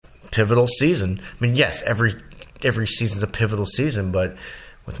pivotal season. I mean, yes, every season's a pivotal season, but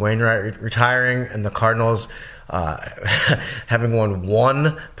with Wainwright retiring and the Cardinals having won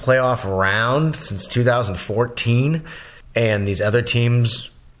one playoff round since 2014, and these other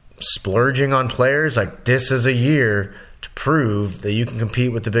teams splurging on players, like, this is a year to prove that you can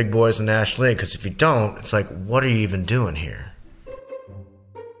compete with the big boys in the National League. Because if you don't, it's like, what are you even doing here?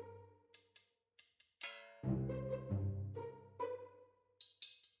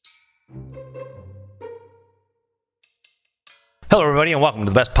 Hello, everybody, and welcome to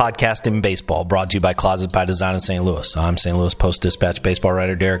the best podcast in baseball, brought to you by Closet by Design in St. Louis. I'm St. Louis Post-Dispatch baseball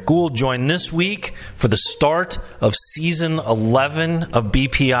writer Derek Gould, joined this week for the start of Season 11 of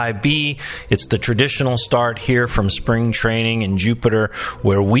BPIB. It's the traditional start here from spring training in Jupiter,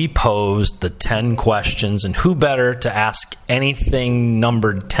 where we posed the 10 questions, and who better to ask anything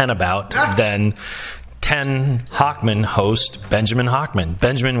numbered 10 about than 10 Hochman host Benjamin Hochman.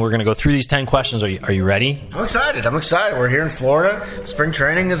 Benjamin, we're going to go through these 10 questions. Are you ready? I'm excited. We're here in Florida. Spring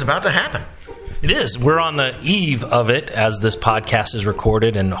training is about to happen. It is. We're on the eve of it as this podcast is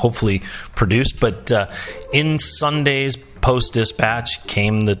recorded and hopefully produced. But in Sunday's Post-Dispatch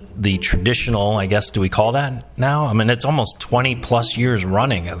came the traditional, I guess, do we call that now? I mean, it's almost 20-plus years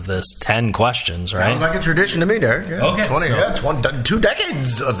running of this 10 questions, right? Sounds like a tradition to me, Derek. Yeah. Okay. 2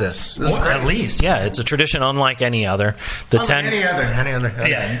 decades of this. At least, yeah. It's a tradition unlike any other. Any other.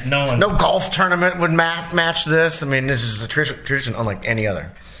 Yeah, no golf tournament would match this. I mean, this is a tradition unlike any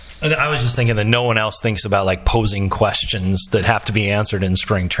other. I was just thinking that no one else thinks about like posing questions that have to be answered in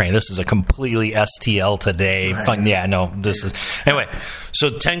spring training. This is a completely STL today. Right. Fun. Yeah, no, this is anyway.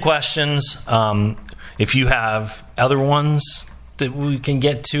 So 10 questions. If you have other ones that we can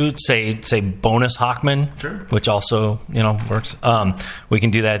get to, say bonus Hochman, sure, which also works. We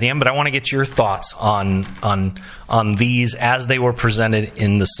can do that at the end. But I want to get your thoughts on these as they were presented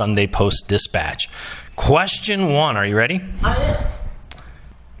in the Sunday Post-Dispatch. Question 1. Are you ready? I am.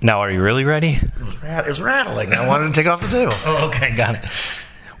 Now, are you really ready? It was rattling. I wanted to take off the table. Oh, okay, got it.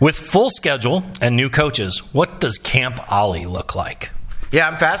 With full schedule and new coaches, what does Camp Ollie look like? Yeah,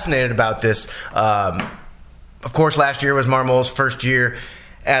 I'm fascinated about this. Of course, last year was Marmol's first year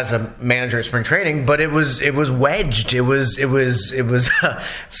as a manager at spring training, but it was wedged. It was 0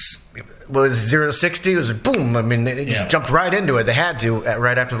 to 60. It was boom. I mean, they jumped right into it. They had to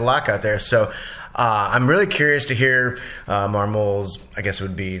right after the lockout there. So I'm really curious to hear Marmol's, I guess it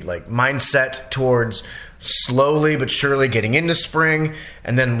would be like, mindset towards slowly but surely getting into spring.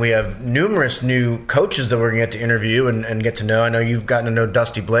 And then we have numerous new coaches that we're going to get to interview and get to know. I know you've gotten to know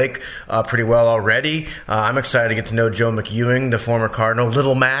Dusty Blake pretty well already. I'm excited to get to know Joe McEwing, the former Cardinal,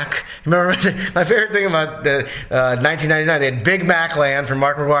 Little Mac. Remember, my favorite thing about the 1999, they had Big Mac Land for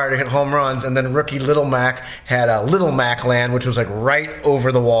Mark McGwire to hit home runs, and then rookie Little Mac had Little Mac Land, which was like right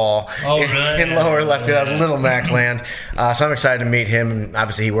over the wall in lower left field. That was Little Mac Land. So I'm excited to meet him. And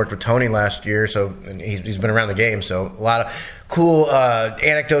obviously, he worked with Tony last year, so he's been around the game. So a lot of cool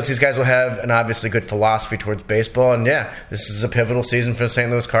anecdotes these guys will have, and obviously good philosophy towards baseball. And yeah, this is a pivotal season for the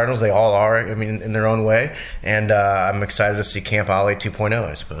St. Louis Cardinals. They all are, I mean, in their own way. And I'm excited to see Camp Ollie 2.0,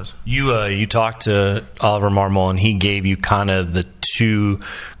 I suppose. You talked to Oliver Marmol, and he gave you kind of the 2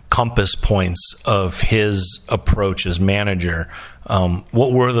 compass points of his approach as manager.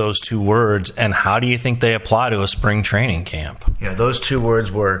 What were those 2 words, and how do you think they apply to a spring training camp? Yeah, those 2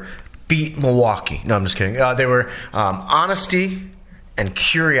 words were beat Milwaukee. No, I'm just kidding. They were honesty and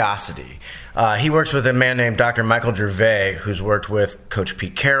curiosity. He works with a man named Dr. Michael Gervais, who's worked with Coach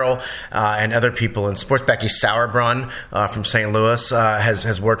Pete Carroll and other people in sports. Becky Sauerbrunn from St. Louis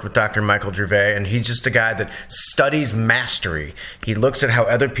has worked with Dr. Michael Gervais, and he's just a guy that studies mastery. He looks at how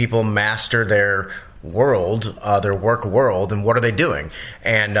other people master their world, their work world, and what are they doing?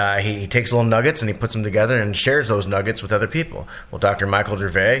 And he takes little nuggets and he puts them together and shares those nuggets with other people. Well, Dr. Michael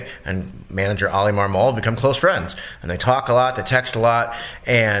Gervais and manager Ollie Marmol become close friends, and they talk a lot, they text a lot,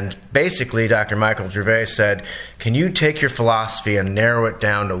 and basically Dr. Michael Gervais said, can you take your philosophy and narrow it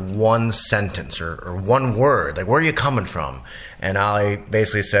down to one sentence or one word? Like, where are you coming from? And Ollie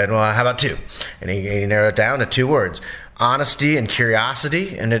basically said, well, how about 2? And he narrowed it down to 2 words. Honesty and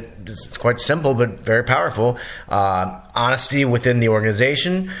curiosity, and it's quite simple but very powerful. Honesty within the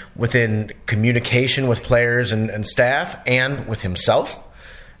organization, within communication with players and staff, and with himself.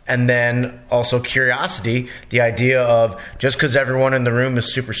 And then also curiosity, the idea of just because everyone in the room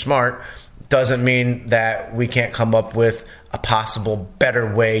is super smart doesn't mean that we can't come up with a possible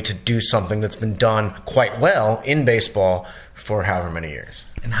better way to do something that's been done quite well in baseball for however many years.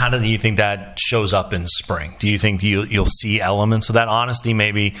 And how do you think that shows up in spring? Do you think you'll see elements of that honesty,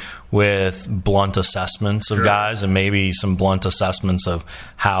 maybe with blunt assessments of guys, and maybe some blunt assessments of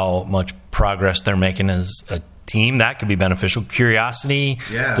how much progress they're making as a team? That could be beneficial. Curiosity,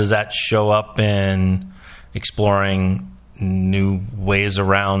 does that show up in exploring new ways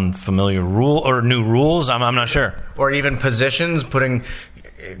around familiar new rules? I'm not sure. Or even positions,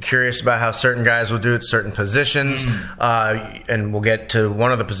 curious about how certain guys will do at certain positions, and we'll get to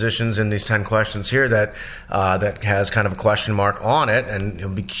one of the positions in these 10 questions here that has kind of a question mark on it, and you'll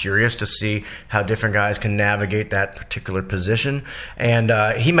be curious to see how different guys can navigate that particular position.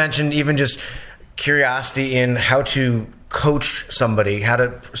 And he mentioned even just curiosity in how to coach somebody, how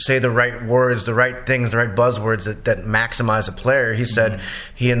to say the right words, the right things, the right buzzwords that maximize a player. He said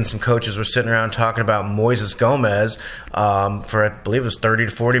he and some coaches were sitting around talking about Moises Gomez for, I believe it was 30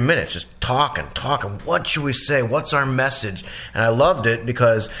 to 40 minutes, just talking. What should we say? What's our message? And I loved it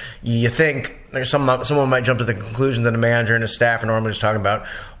because you think someone might jump to the conclusion that a manager and his staff are normally just talking about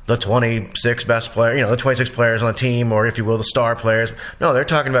the 26 best players, the 26 players on the team, or if you will, the star players. No, they're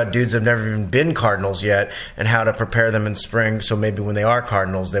talking about dudes that have never even been Cardinals yet and how to prepare them in spring so maybe when they are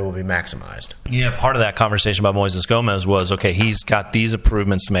Cardinals, they will be maximized. Yeah, part of that conversation about Moises Gomez was, okay, he's got these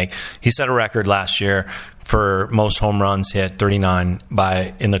improvements to make. He set a record last year for most home runs hit, 39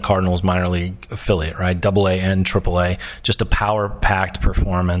 in the Cardinals minor league affiliate, right? AA and AAA, just a power-packed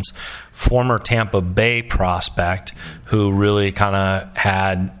performance. Former Tampa Bay prospect who really kind of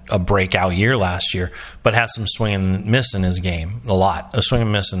had a breakout year last year, but has some swing and miss in his game, a swing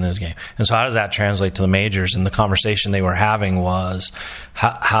and miss in his game. And so how does that translate to the majors? And the conversation they were having was,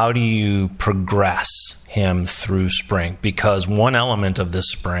 how do you progress him through spring? Because one element of this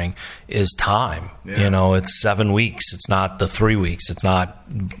spring is time. It's 7 weeks. It's not the 3 weeks. It's not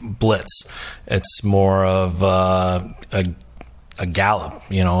blitz. It's more of a gallop,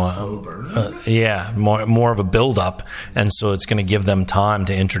 more of a build-up. And so it's going to give them time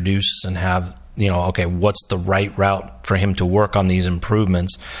to introduce and have, okay, what's the right route for him to work on these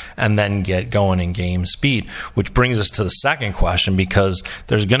improvements and then get going in game speed, which brings us to the second question, because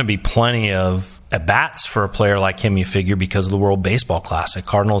there's going to be plenty of at-bats for a player like him, you figure, because of the World Baseball Classic.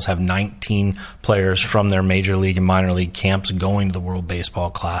 Cardinals have 19 players from their major league and minor league camps going to the World Baseball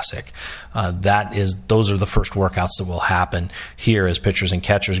Classic. Those are the first workouts that will happen here as pitchers and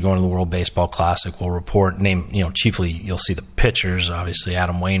catchers going to the World Baseball Classic. Will report, chiefly you'll see the pitchers, obviously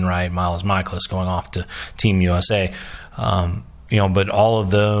Adam Wainwright, Miles Michaelis going off to Team USA. But all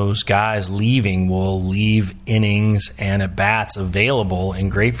of those guys leaving will leave innings and at-bats available in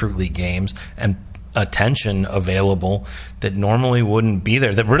Grapefruit League games and attention available that normally wouldn't be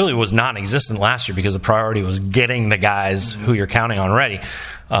there, that really was non-existent last year because the priority was getting the guys who you're counting on ready.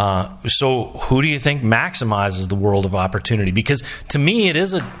 So who do you think maximizes the world of opportunity? Because to me, it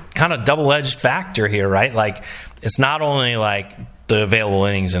is a kind of double-edged factor here, right? Like, it's not only like the available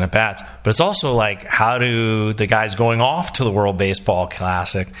innings and at-bats, but it's also like, how do the guys going off to the World Baseball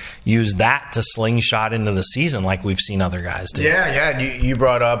Classic use that to slingshot into the season like we've seen other guys do? Yeah. You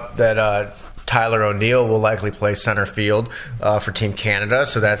brought up that Tyler O'Neill will likely play center field for Team Canada,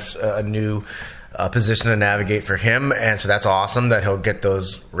 so that's a new position to navigate for him, and so that's awesome that he'll get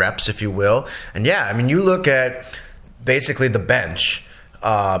those reps, if you will. And you look at basically the bench,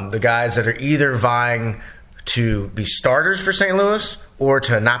 the guys that are either vying to be starters for St. Louis or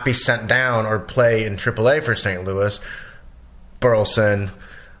to not be sent down or play in AAA for St. Louis. Burleson,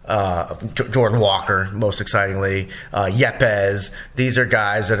 Jordan Walker, most excitingly, Yepez. These are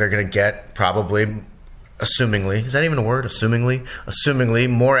guys that are going to get probably, assumingly, is that even a word? Assumingly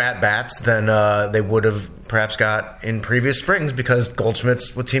more at-bats than they would have perhaps got in previous springs because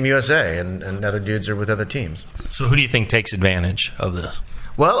Goldschmidt's with Team USA and other dudes are with other teams. So who do you think takes advantage of this?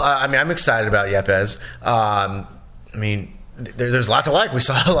 Well, I'm excited about Yepez. There's a lot to like. We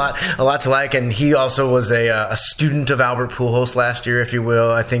saw a lot to like, and he also was a student of Albert Pujols last year, if you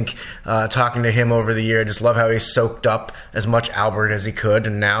will. I think talking to him over the year, I just love how he soaked up as much Albert as he could,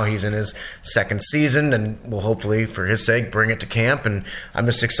 and now he's in his second season, and will hopefully, for his sake, bring it to camp. And I'm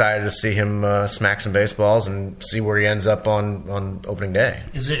just excited to see him smack some baseballs and see where he ends up on opening day.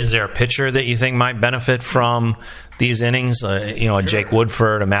 Is there a pitcher that you think might benefit from these innings? Sure. A Jake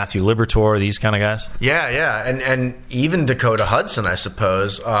Woodford, a Matthew Liberatore, these kind of guys? Yeah. And even Dakota Hudson, I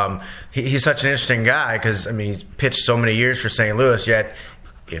suppose. He's such an interesting guy because, he's pitched so many years for St. Louis, yet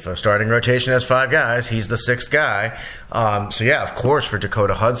if a starting rotation has 5 guys, he's the 6th guy. Of course, for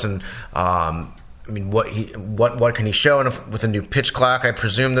Dakota Hudson, what can he show? And with a new pitch clock, I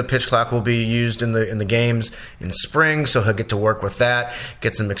presume the pitch clock will be used in the games in spring, so he'll get to work with that,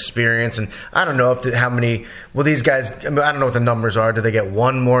 get some experience. And I don't know how many will these guys. I don't know what the numbers are. Do they get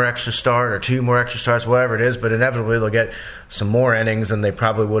one more extra start or two more extra starts, whatever it is? But inevitably they'll get some more innings than they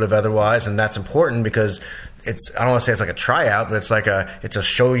probably would have otherwise, and that's important because I don't want to say it's like a tryout, but it's a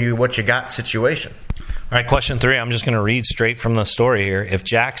show you what you got situation. All right, question 3. I'm just going to read straight from the story here. If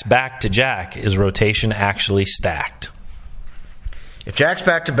Jack's back to Jack, is rotation actually stacked? If Jack's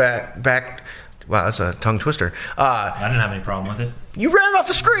back to back, wow, that's a tongue twister. I didn't have any problem with it. You ran it off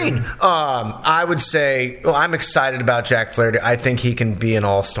the screen. I would say, I'm excited about Jack Flaherty. I think he can be an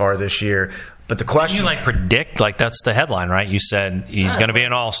all-star this year. But the question, you predict, that's the headline, right? You said he's going to be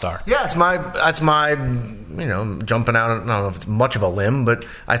an all-star. Yeah, that's my jumping out. I don't know if it's much of a limb, but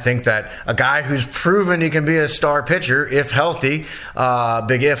I think that a guy who's proven he can be a star pitcher if healthy,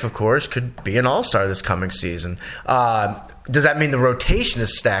 big if of course, could be an all-star this coming season. Does that mean the rotation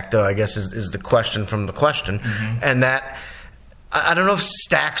is stacked, though? I guess is the question from the question, and that. I don't know if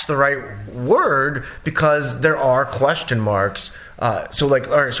stack's the right word because there are question marks. So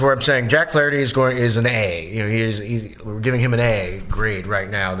where I'm saying Jack Flaherty is an A. We're giving him an A grade right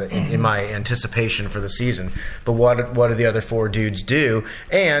now in my anticipation for the season. But what do the other 4 dudes do?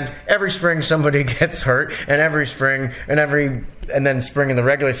 And every spring somebody gets hurt, and every spring and then spring in the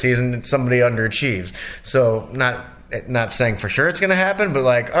regular season somebody underachieves. So not saying for sure it's going to happen, but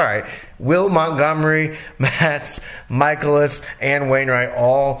all right, will Montgomery, Matz, Michaelis, and Wainwright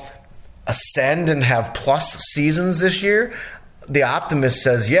all ascend and have plus seasons this year? The optimist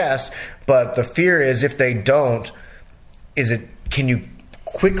says yes, but the fear is if they don't, can you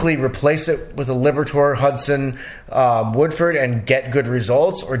quickly replace it with a Liberatore, Hudson, Woodford and get good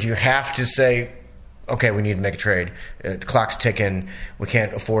results, or do you have to say, okay, we need to make a trade. The clock's ticking. We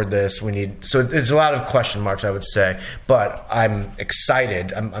can't afford this. So there's a lot of question marks, I would say. But I'm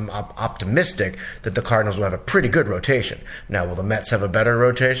excited. I'm optimistic that the Cardinals will have a pretty good rotation. Now, will the Mets have a better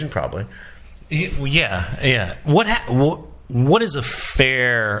rotation? Probably. Yeah. What is a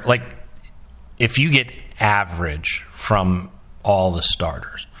fair, if you get average from all the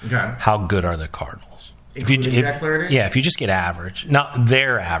starters, how good are the Cardinals? If you just get average, not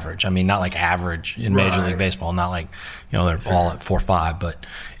their average. I mean, not like average in Major League Baseball, not like they're all at 4.5. But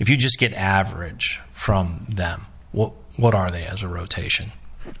if you just get average from them, what are they as a rotation?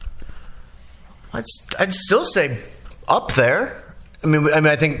 I'd still say up there. I mean,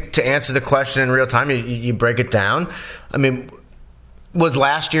 I think to answer the question in real time, you break it down. I mean, was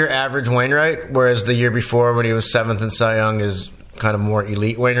last year average Wainwright, whereas the year before when he was 7th in Cy Young is kind of more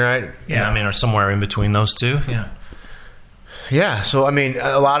elite Wainwright? Yeah, I mean, or somewhere in between those two. Yeah. So I mean,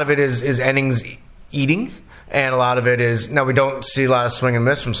 a lot of it is innings eating, and a lot of it is we don't see a lot of swing and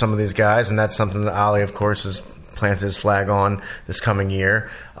miss from some of these guys, and that's something that Ali, of course, has planted his flag on this coming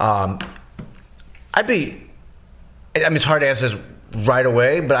year. It's hard to answer this right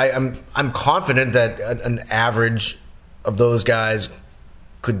away, but I'm confident that an average of those guys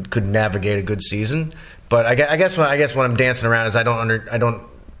could navigate a good season. But I guess what I'm dancing around is I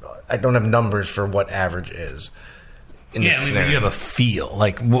don't have numbers for what average is. You have a feel.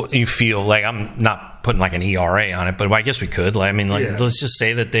 You feel I'm not putting an ERA on it, but I guess we could. Let's just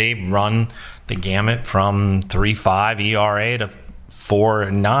say that they run the gamut from 3.5 ERA to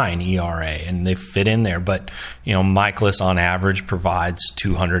 4.9 ERA, and they fit in there. But Michaelis on average provides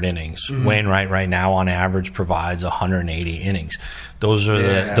 200 innings. Wainwright right now on average provides 180 innings.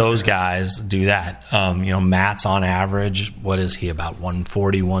 Those guys do that. Matt's on average, what is he, about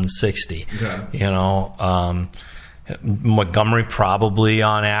 140, 160? Yeah. Montgomery probably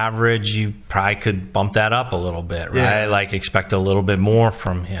on average, you probably could bump that up a little bit, right? Yeah. Expect a little bit more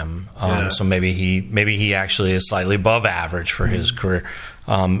from him. So maybe he actually is slightly above average for his career.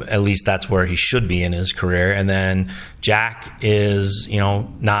 At least that's where he should be in his career. And then Jack is,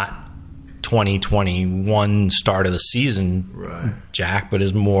 not 2021 start of the season Jack, but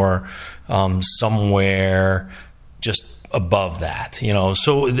is more somewhere just above that,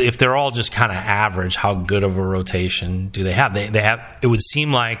 So if they're all just kind of average, how good of a rotation do they have? They have. It would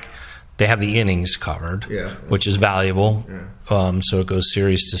seem like they have the innings covered, which is valuable. Yeah. So it goes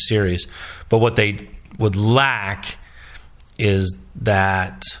series to series. But what they would lack is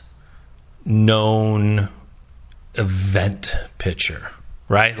that known event pitcher,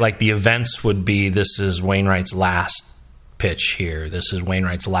 right? The events would be, this is Wainwright's last pitch here, this is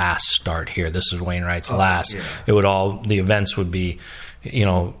Wainwright's last start here, this is Wainwright's last. Yeah. The events would be,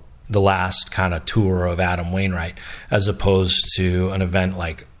 the last kind of tour of Adam Wainwright, as opposed to an event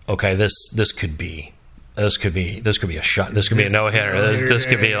okay, this could be this could be a shot. This could be a no-hitter. This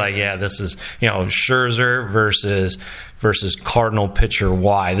could be like, this is, Scherzer versus Cardinal pitcher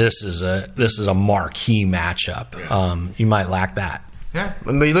Y. This is a marquee matchup. Yeah. You might lack that. Yeah,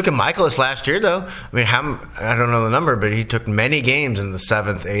 but you look at Michaelis last year, though. I mean, I don't know the number, but he took many games in the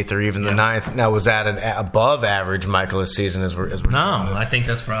 7th, 8th, or even the 9th. Now, was that an above-average Michaelis season? No, I think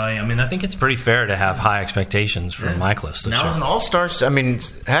that's probably. I mean, I think it's pretty fair to have high expectations for Michaelis this year. Now it's an all-star. I mean,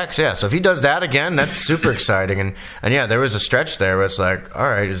 heck, yeah. So if he does that again, that's super exciting. And yeah, there was a stretch there where it's like, all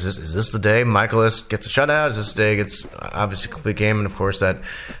right, is this the day Michaelis gets a shutout? Is this the day he gets obviously a complete game? And of course, that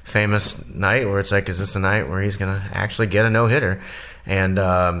famous night where it's like, is this the night where he's going to actually get a no-hitter? And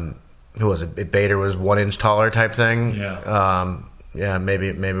who was it? Bader was 1 inch taller type thing. Yeah.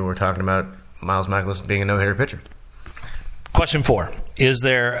 Maybe we're talking about Miles Michaelis being a no-hitter pitcher. Question 4. Is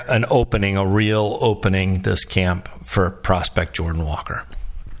there a real opening this camp for prospect Jordan Walker?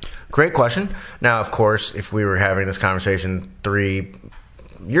 Great question. Now, of course, if we were having this conversation 3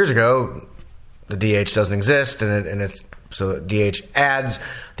 years ago, the DH doesn't exist, and it's so DH adds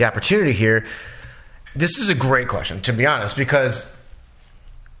the opportunity here. This is a great question, to be honest, because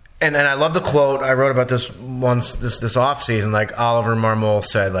and I love the quote. I wrote about this once this off season. Like Oliver Marmol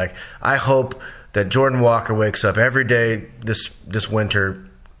said, like, I hope that Jordan Walker wakes up every day this winter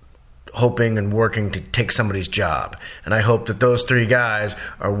hoping and working to take somebody's job. And I hope that those 3 guys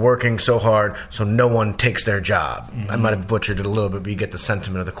are working so hard so no one takes their job. Mm-hmm. I might have butchered it a little bit, but you get the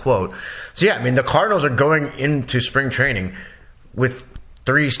sentiment of the quote. So, yeah, I mean, the Cardinals are going into spring training with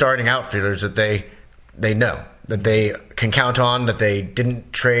 3 starting outfielders that they know, that they can count on, that they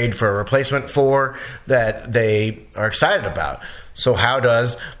didn't trade for a replacement for, that they are excited about. So how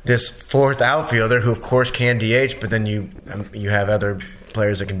does this 4th outfielder, who of course can DH, but then you have other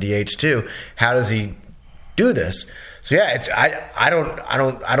players that can DH too, how does he do this? So yeah,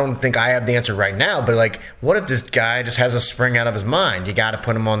 I don't think I have the answer right now, but like, what if this guy just has a spring out of his mind? You got to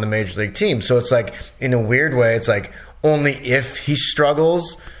put him on the major league team. So it's like, in a weird way, it's like only if he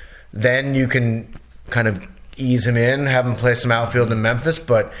struggles, then you can kind of ease him in, have him play some outfield in Memphis.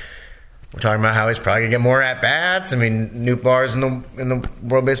 But we're talking about how he's probably gonna get more at bats. I mean, Nootbaar's in the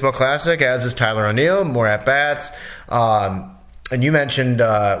World Baseball Classic, as is Tyler O'Neill, more at bats. And you mentioned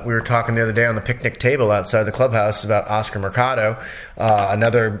we were talking the other day on the picnic table outside the clubhouse about Oscar Mercado,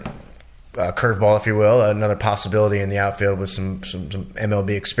 another curveball, if you will, another possibility in the outfield with some MLB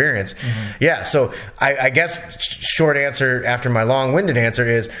experience. Mm-hmm. Yeah, so I guess short answer after my long-winded answer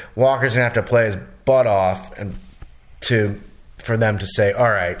is Walker's gonna have to play his butt off and for them to say, all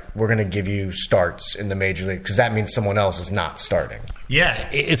right, we're going to give you starts in the major league, because that means someone else is not starting. Yeah,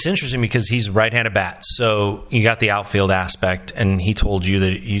 it's interesting because he's right-handed bat, so you got the outfield aspect, and he told you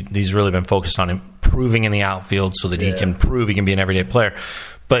that he's really been focused on improving in the outfield so that he can prove he can be an everyday player.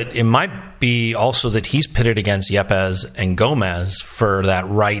 But it might be also that he's pitted against Yepez and Gomez for that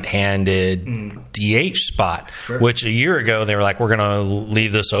right-handed DH spot, which a year ago they were like, we're going to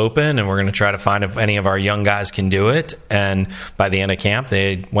leave this open and we're going to try to find if any of our young guys can do it. And by the end of camp,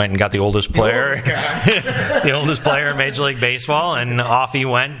 they went and got the oldest player, the oldest player in Major League Baseball, and off he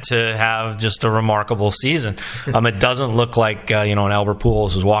went to have just a remarkable season. It doesn't look like an Albert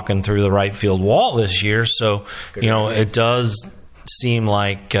Pujols is walking through the right field wall this year, so it does seem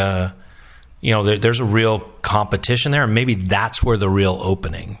like there's a real competition there, and maybe that's where the real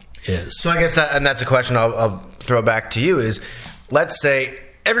opening is. So I guess that's a question I'll throw back to you is, let's say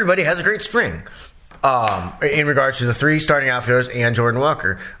everybody has a great spring. In regards to the 3 starting outfielders and Jordan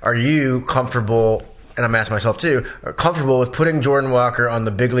Walker, are you comfortable, and I'm asking myself too, comfortable with putting Jordan Walker on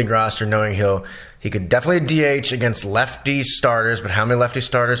the big league roster knowing he could definitely DH against lefty starters, but how many lefty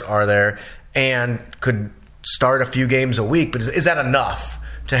starters are there, and could start a few games a week, but is that enough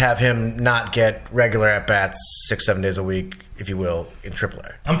to have him not get regular at-bats 6-7 days a week, if you will, in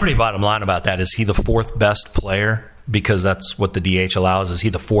AAA? I'm pretty bottom line about that. Is he the 4th best player? Because that's what the DH allows. Is he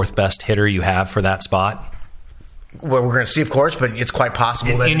the 4th best hitter you have for that spot? Well, we're going to see, of course, but it's quite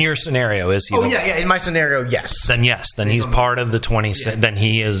possible. In your scenario, is he? Yeah. In my scenario, yes. Then he's part of the 20. Yeah. Then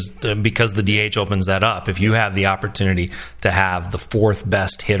he is, because the DH opens that up. If you have the opportunity to have the 4th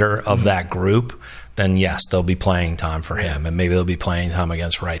best hitter of that group, then yes, there'll be playing time for him, and maybe there'll be playing time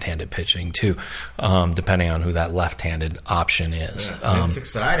against right-handed pitching too, depending on who that left-handed option is. It's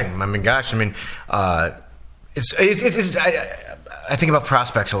exciting. I mean, gosh, I think about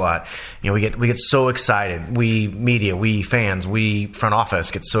prospects a lot. We get so excited. We media, we fans, we front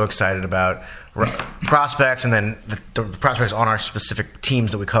office get so excited about prospects, and then the prospects on our specific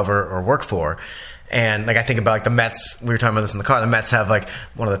teams that we cover or work for. And like I think about like the Mets. We were talking about this in the car. The Mets have like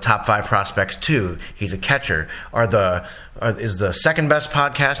one of the top 5 prospects too. He's a catcher. Is the second best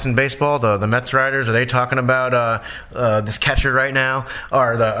podcast in baseball the Mets writers? Are they talking about this catcher right now?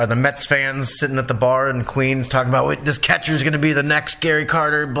 Are the Mets fans sitting at the bar in Queens talking about this catcher is going to be the next Gary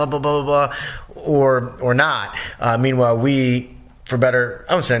Carter? Blah blah blah blah blah, or not? Meanwhile, we. For better,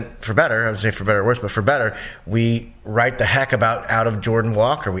 I would say for better or worse, but for better, we write the heck out of Jordan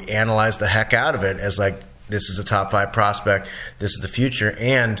Walker. We analyze the heck out of it as like, this is a top 5 prospect, this is the future.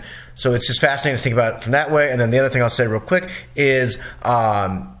 And so it's just fascinating to think about it from that way. And then the other thing I'll say real quick is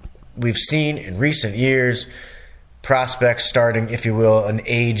we've seen in recent years prospects starting, if you will, an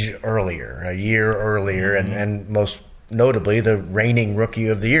age earlier, a year earlier, and most notably the reigning rookie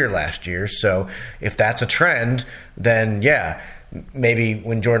of the year last year. So if that's a trend, then yeah, maybe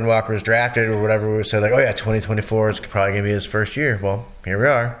when Jordan Walker was drafted or whatever, we would say like, oh yeah, 2024 is probably going to be his first year. Well, here we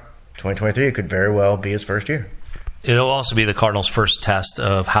are. 2023 could very well be his first year. It'll also be the Cardinals' first test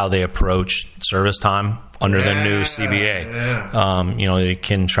of how they approach service time under the new CBA. Yeah. They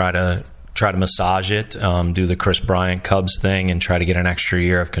can try to massage it, do the Chris Bryant Cubs thing, and try to get an extra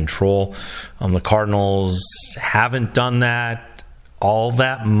year of control. The Cardinals haven't done that all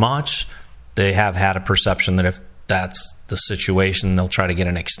that much. They have had a perception that if that's the situation, they'll try to get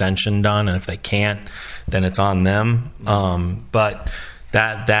an extension done, and if they can't, then it's on them. But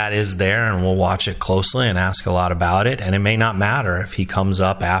that is there, and we'll watch it closely and ask a lot about it. And it may not matter if he comes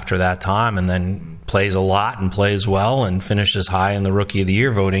up after that time and then plays a lot and plays well and finishes high in the Rookie of the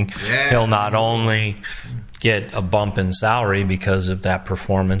Year voting. Yeah. He'll not only get a bump in salary because of that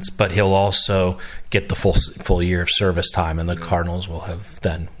performance, but he'll also get the full year of service time, and the Cardinals will have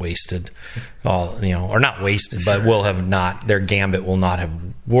then wasted or not wasted, but will have not, their gambit will not have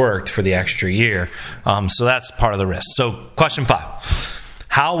worked for the extra year. So that's part of the risk. So question 5.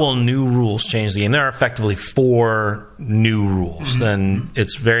 How will new rules change the game? There are effectively 4 new rules. Mm-hmm. And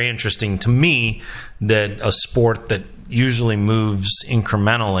it's very interesting to me that a sport that usually moves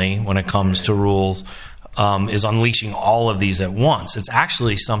incrementally when it comes to rules is unleashing all of these at once. It's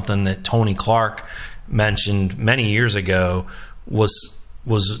actually something that Tony Clark mentioned many years ago was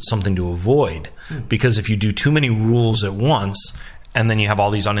something to avoid. Because if you do too many rules at once, and then you have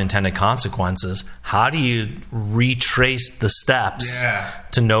all these unintended consequences, how do you retrace the steps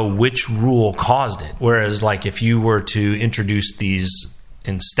to know which rule caused it? Whereas, like, if you were to introduce these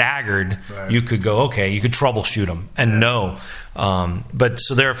in staggered, you could go, okay, you could troubleshoot them and know. But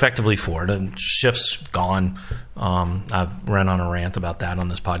so they're effectively 4. The shift's gone. I've ran on a rant about that on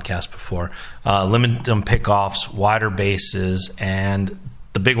this podcast before. Limit them pickoffs, wider bases, and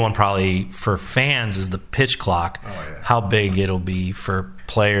the big one probably for fans is the pitch clock. Oh, yeah. How big it'll be for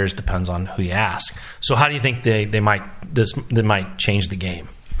players depends on who you ask. So how do you think they might change the game?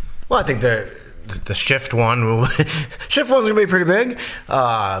 Well, I think the shift one's going to be pretty big.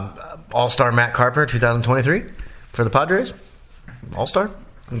 All-Star Matt Carpenter 2023 for the Padres. All-Star.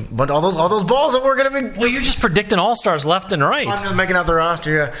 But all those balls that we're going to be. Well, you're just predicting all-stars left and right. I'm just making out the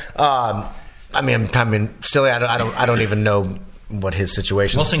roster. Yeah. I mean, silly. I don't even know what his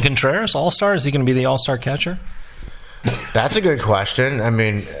situation. Wilson Contreras, all-star? Is he going to be the all-star catcher? That's a good question. I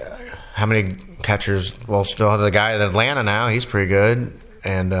mean, how many catchers? Well, still have the guy in Atlanta now. He's pretty good.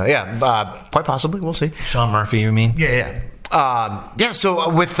 And quite possibly. We'll see. Sean Murphy, you mean? Yeah. So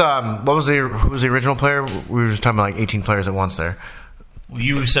with who was the original player? We were just talking about like 18 players at once there.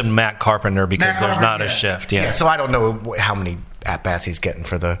 You said Matt Carpenter because there's not a shift. Yeah. So I don't know how many at-bats he's getting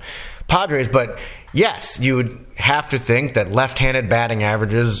for the Padres, but yes, you would have to think that left-handed batting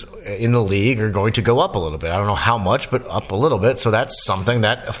averages in the league are going to go up a little bit. I don't know how much, but up a little bit. So that's something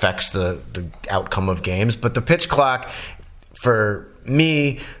that affects the outcome of games. But the pitch clock, for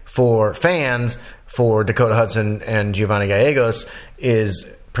me, for fans, for Dakota Hudson and Giovanni Gallegos, is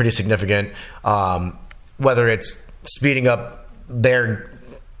pretty significant. Whether it's speeding up their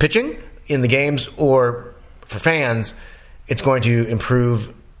pitching in the games or for fans, it's going to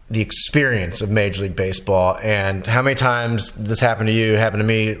improve the experience of Major League Baseball. And how many times this happened to you, happened to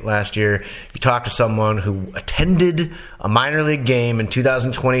me last year, you talk to someone who attended a minor league game in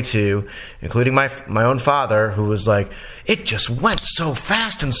 2022, including my own father, who was like, it just went so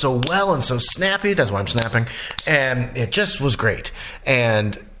fast and so well and so snappy. That's why I'm snapping. And it just was great.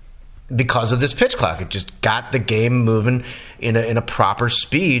 And because of this pitch clock, it just got the game moving in a proper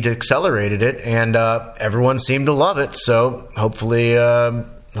speed, accelerated it, and everyone seemed to love it. So hopefully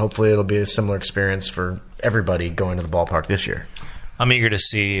it'll be a similar experience for everybody going to the ballpark this year. I'm eager to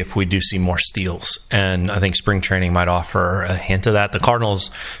see if we do see more steals, and I think spring training might offer a hint of that. The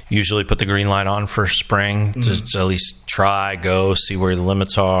Cardinals usually put the green light on for spring to at least try, go, see where the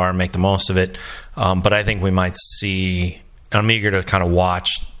limits are, make the most of it. But I think we might see, I'm eager to kind of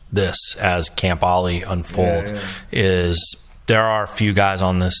watch this as Camp Ollie unfolds, is there are a few guys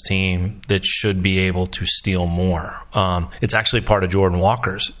on this team that should be able to steal more. It's actually part of Jordan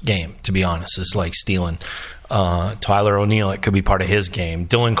Walker's game, to be honest. It's like stealing. Tyler O'Neill, it could be part of his game.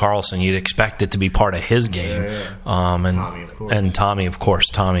 Dylan Carlson, you'd expect it to be part of his game. And Tommy, of course.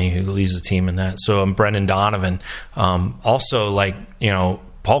 Tommy, who leads the team in that. So Brendan Donovan. Also,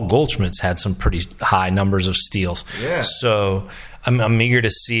 Paul Goldschmidt's had some pretty high numbers of steals. Yeah. So I'm eager to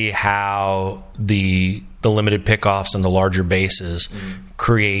see how the limited pickoffs and the larger bases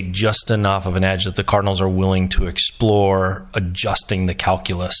create just enough of an edge that the Cardinals are willing to explore adjusting the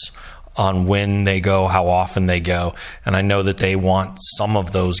calculus on when they go, how often they go. And I know that they want some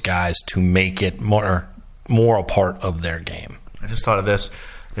of those guys to make it more a part of their game. I just thought of this.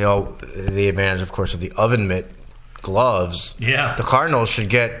 The advantage, of course, of the oven mitt gloves. Yeah. The Cardinals should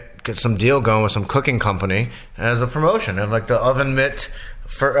get some deal going with some cooking company as a promotion of like the oven mitt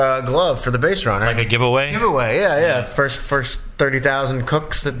for glove for the base runner. Like a giveaway? Yeah. First 30,000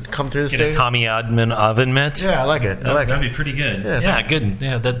 cooks that come through the stadium. Tommy Edman oven mitt. Yeah, I like it. That'd be pretty good. Yeah, good.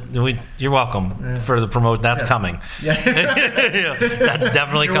 Yeah, you're welcome for the promote. That's coming. Yeah. That's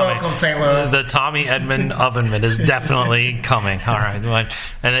definitely you're coming. Welcome, St. Louis. The Tommy Edman oven mitt is definitely coming. All right,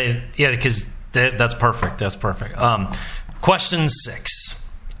 and because that's perfect. That's perfect. Question 6.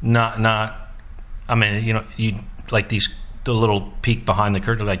 Not. I mean, you like the little peek behind the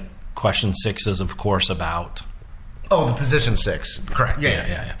curtain. Like question 6 is, of course, about. Oh, the position 6. Correct.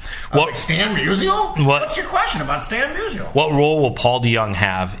 Yeah. Stan Musial? What's your question about Stan Musial? What role will Paul DeJong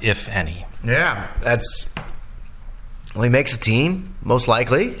have, if any? Yeah, he makes a team, most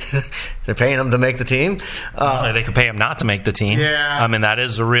likely. They're paying him to make the team. They could pay him not to make the team. Yeah. I mean, that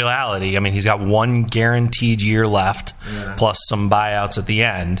is a reality. I mean, he's got one guaranteed year left, plus some buyouts at the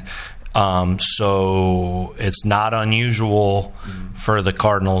end. So it's not unusual for the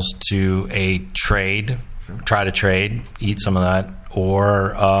Cardinals to try to trade, eat some of that,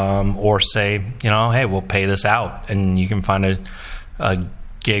 or say, hey, we'll pay this out, and you can find a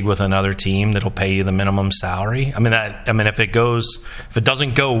gig with another team that'll pay you the minimum salary. If it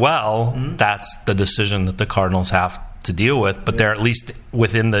doesn't go well, that's the decision that the Cardinals have to deal with. But they're at least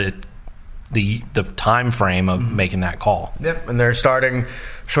within the time frame of making that call. Yep, and they're starting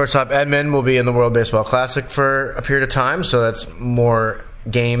shortstop Edman will be in the World Baseball Classic for a period of time, so that's more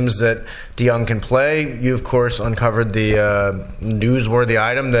games that DeJong can play. You, of course, uncovered the newsworthy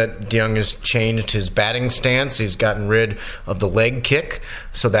item that DeJong has changed his batting stance. He's gotten rid of the leg kick,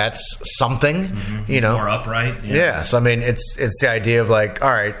 so that's something. More upright. Yeah. So it's the idea of like,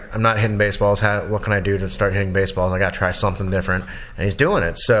 all right, I'm not hitting baseballs. What can I do to start hitting baseballs? I got to try something different, and he's doing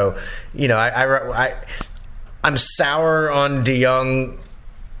it. So, I'm sour on DeJong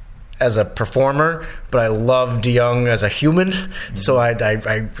as a performer, but I love DeJong as a human. So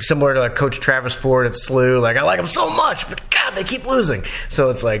I similar to like Coach Travis Ford at SLU, I like him so much, but God, they keep losing. So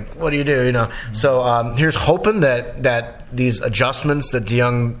it's like, what do you do? So here's hoping that these adjustments that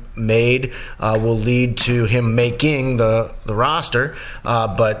DeJong made will lead to him making the roster.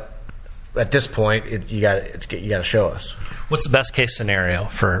 But at this point, you got to show us. What's the best case scenario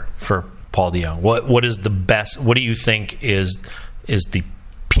for Paul DeJong? What is the best? What do you think is the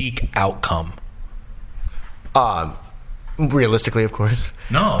peak outcome? Realistically, of course.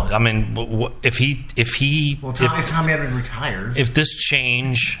 No, if Tommy Edman retires. If this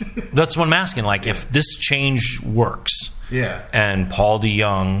change, that's what I'm asking. Like, if this change works, and Paul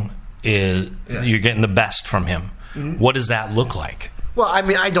DeJong you're getting the best from him, what does that look like? Well,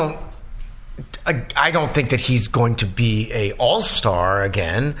 I don't think that he's going to be a all-star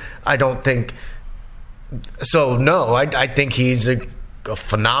again. I don't think so. No, I think he's a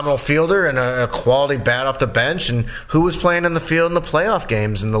phenomenal fielder and a quality bat off the bench. And who was playing in the field in the playoff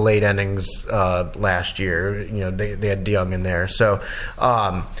games in the late innings last year? They had DeJong in there. So,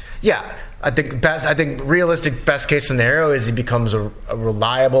 I think realistic best case scenario is he becomes a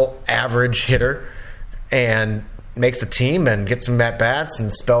reliable average hitter and makes the team and gets some at-bats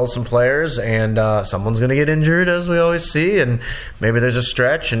and spells some players, and someone's going to get injured, as we always see, and maybe there's a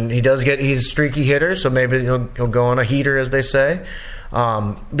stretch, and he's a streaky hitter, so maybe he'll go on a heater, as they say.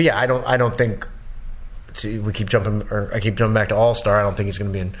 But yeah, I don't think I keep jumping back to all-star. I don't think he's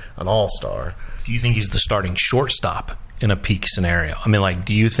going to be an all-star. Do you think he's the starting shortstop in a peak scenario?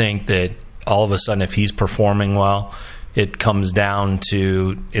 Do you think that all of a sudden, if he's performing well, it comes down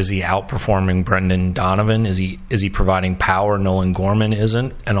to, is he outperforming Brendan Donovan? Is he providing power? Nolan Gorman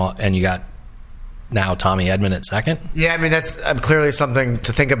isn't, and you got now Tommy Edman at second. Yeah, I mean that's clearly something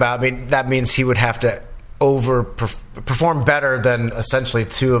to think about. I mean that means he would have to perform better than essentially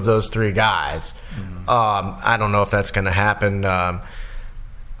two of those three guys. I don't know if that's going to happen.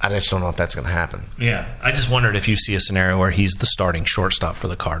 I just don't know if that's going to happen. Yeah, I just wondered if you see a scenario where he's the starting shortstop for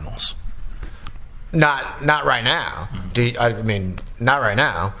the Cardinals. Not right now. I mean, not right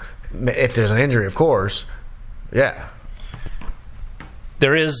now. If there's an injury, of course. Yeah.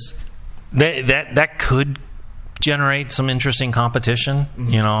 There is that could generate some interesting competition.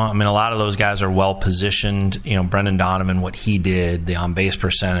 You know, I mean, a lot of those guys are well positioned. You know, Brendan Donovan, what he did, the on base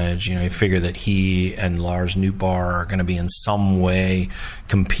percentage. You know, you figure that he and Lars Nootbaar are going to be in some way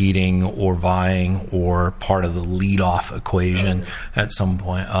competing or vying or part of the leadoff equation at some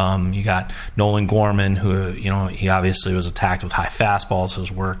point. You got Nolan Gorman, who, you know, he obviously was attacked with high fastballs,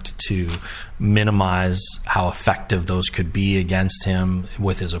 has worked to minimize how effective those could be against him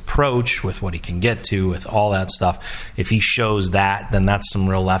with his approach, with what he can get to, with all that stuff. If he shows that, then that's some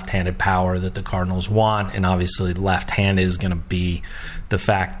real left-handed power that the Cardinals want, and obviously left-handed is going to be the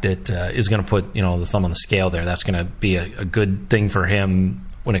fact that is going to put, you know, the thumb on the scale there. That's going to be a good thing for him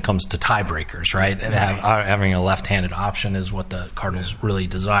when it comes to tiebreakers, right? Having a left-handed option is what the Cardinals really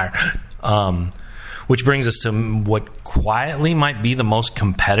desire. Which brings us to what quietly might be the most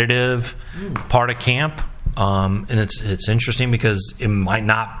competitive part of camp. And it's interesting because it might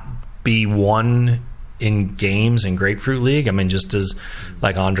not be won in games in Grapefruit League. I mean, just as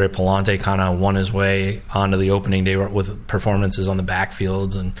like Andre Palante kind of won his way onto the opening day with performances on the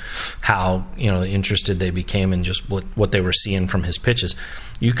backfields and how, you know, interested they became in just what they were seeing from his pitches.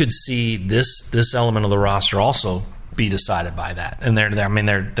 You could see this element of the roster also be decided by that. And there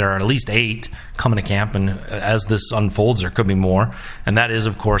are at least 8 coming to camp, and as this unfolds, there could be more. And that is,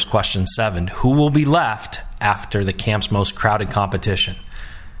 of course, question 7. Who will be left after the camp's most crowded competition?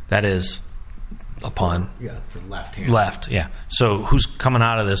 That is upon... Yeah, for left-handed. Left, yeah. So who's coming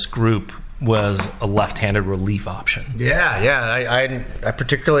out of this group was a left-handed relief option? Yeah. I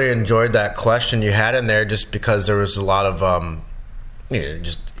particularly enjoyed that question you had in there just because there was a lot of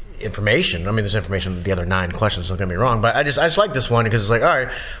just information. I mean, there's information in the other 9 questions, don't get me wrong, but I just like this one because it's like, all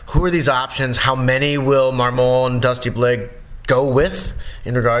right, who are these options? How many will Marmol and Dusty Blake go with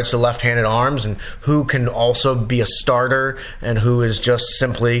in regards to left-handed arms, and who can also be a starter and who is just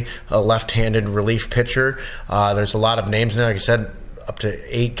simply a left-handed relief pitcher? There's a lot of names in there, like I said, up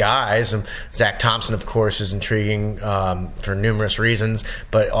to 8 guys, and Zach Thompson, of course, is intriguing for numerous reasons,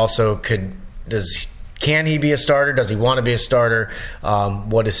 but also can he be a starter? Does he want to be a starter?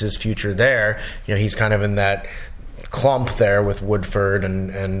 What is his future there? You know, he's kind of in that clump there with Woodford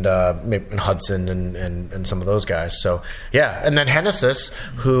and Hudson and some of those guys. So, yeah. And then Hennesis,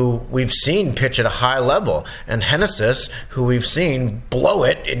 who we've seen pitch at a high level, and Hennesis, who we've seen blow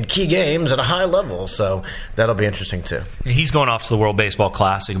it in key games at a high level. So that'll be interesting, too. He's going off to the World Baseball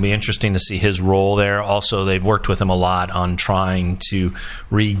Classic. It'll be interesting to see his role there. Also, they've worked with him a lot on trying to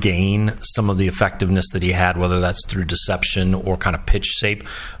regain some of the effectiveness that he had, whether that's through deception or kind of pitch shape.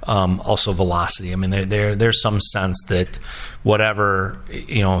 Also velocity. I mean, there's some sense that whatever,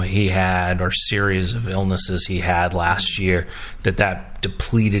 you know, he had or series of illnesses he had last year, that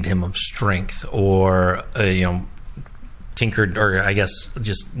depleted him of strength or tinkered, or I guess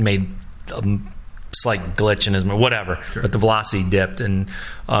just made a slight glitch in his whatever. Sure. But the velocity dipped, and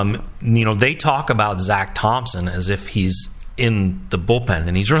they talk about Zach Thompson as if he's in the bullpen,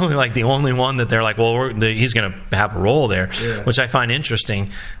 and he's really like the only one that they're like, well, he's going to have a role there, which I find interesting.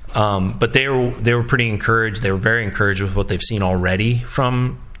 But they were pretty encouraged. They were very encouraged with what they've seen already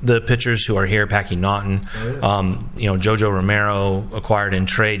from the pitchers who are here. Packy Naughton, Jojo Romero, acquired in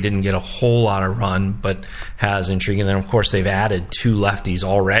trade, didn't get a whole lot of run, but has intrigue. And then, of course, they've added 2 lefties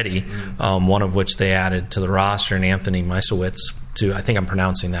already, one of which they added to the roster, and Anthony Meisowitz. I think I'm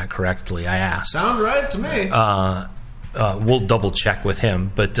pronouncing that correctly. I asked. Sounds right to me. We'll double check with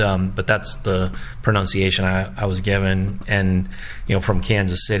him, but that's the pronunciation I was given. And from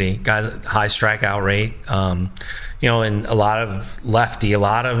Kansas City, guy, high strikeout rate. And a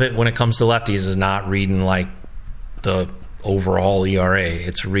lot of it when it comes to lefties is not reading like the overall ERA.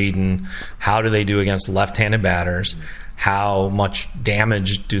 It's reading how do they do against left-handed batters. How much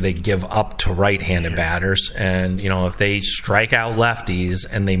damage do they give up to right-handed batters? And, if they strike out lefties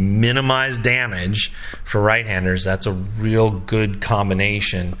and they minimize damage for right-handers, that's a real good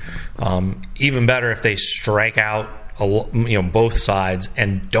combination. Even better if they strike out both sides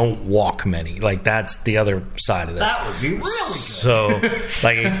and don't walk many. Like, that's the other side of this. That would be really good. So,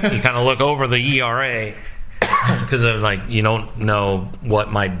 like, you kind of look over the ERA. because like you don't know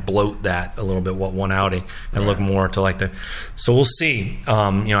what might bloat that a little bit, what one outing, and look more to like the. So we'll see.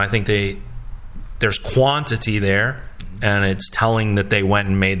 I think there's quantity there, and it's telling that they went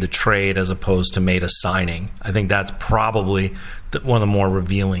and made the trade as opposed to made a signing. I think that's probably one of the more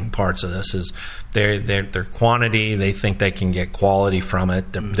revealing parts of this is their quantity. They think they can get quality from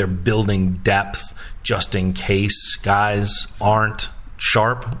it. They're building depth just in case guys aren't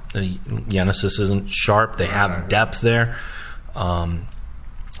sharp. Genesis isn't sharp. They have depth there.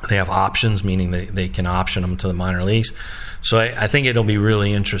 They have options, meaning they can option them to the minor leagues. So I think it'll be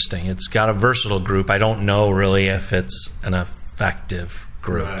really interesting. It's got a versatile group. I don't know really if it's an effective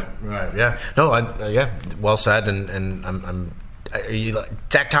group. Right. Yeah. No. Yeah. Well said. And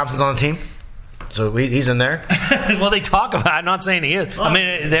Zach Thompson's on the team, so he's in there. Well, they talk about it. I'm not saying he is. I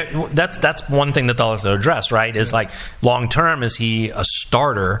mean, that's one thing that they'll have to address, right? Is like long term, is he a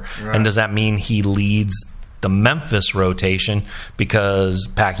starter, and does that mean he leads the Memphis rotation because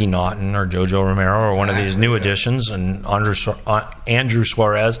Packy Naughton or JoJo Romero or one of these new additions and Andrew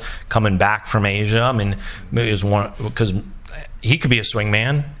Suarez coming back from Asia? I mean, is one because he could be a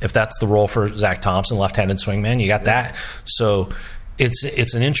swingman if that's the role for Zach Thompson, left-handed swingman. You got that. So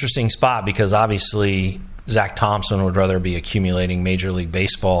it's an interesting spot because obviously Zach Thompson would rather be accumulating Major League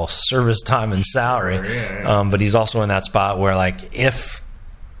Baseball service time and salary, but he's also in that spot where like if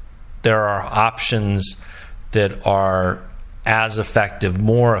there are options that are as effective,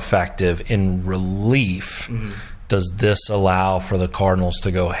 more effective in relief, does this allow for the Cardinals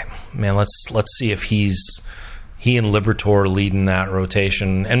to go, hey, man, let's see if he and Liberatore leading that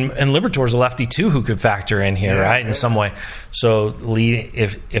rotation, and Liberatore's a lefty too who could factor in here, right? In some way. So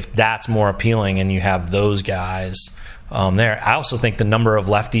if that's more appealing and you have those guys there. I also think the number of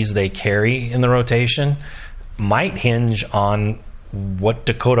lefties they carry in the rotation might hinge on what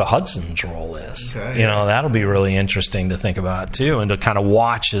Dakota Hudson's role is. Okay, that'll be really interesting to think about too, and to kind of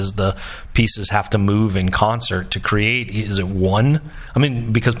watch as the pieces have to move in concert to create. Is it one? I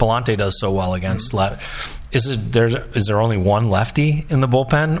mean, because Palante does so well against left. Is there only one lefty in the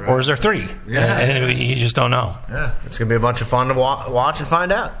bullpen, or is there three? And you just don't know. Yeah, it's gonna be a bunch of fun to watch and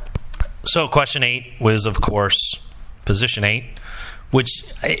find out. So question 8 was, of course, position 8, which,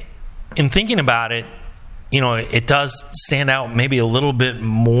 in thinking about it, it does stand out maybe a little bit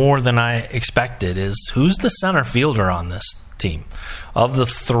more than I expected. Is who's the center fielder on this team? Of the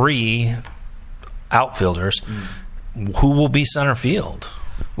 3 outfielders, who will be center field?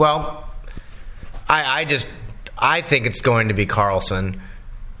 Well, I think it's going to be Carlson.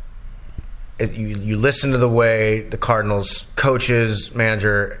 You listen to the way the Cardinals coaches,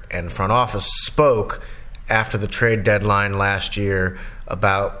 manager, and front office spoke after the trade deadline last year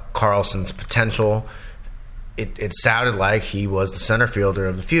about Carlson's potential. It sounded like he was the center fielder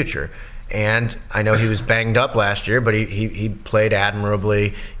of the future. And I know he was banged up last year, but he played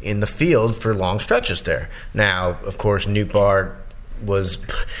admirably in the field for long stretches there. Now, of course, Nootbaar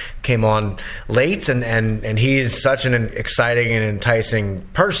came on late, and he is such an exciting and enticing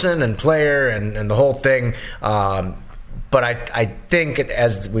person and player and the whole thing. But I think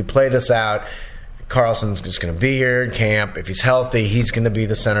as we play this out, Carlson's just going to be here in camp. If he's healthy, he's going to be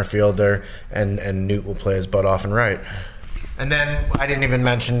the center fielder, and Newt will play his butt off and right. And then I didn't even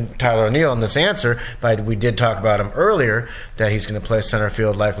mention Tyler O'Neill in this answer, but we did talk about him earlier, that he's going to play center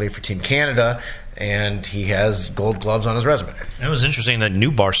field likely for Team Canada, and he has gold gloves on his resume. It was interesting that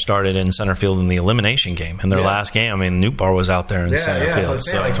Nootbaar started in center field in the elimination game. In their last game, I mean, Nootbaar was out there in center field.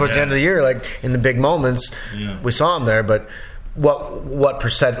 So towards the end of the year, like in the big moments, we saw him there, but what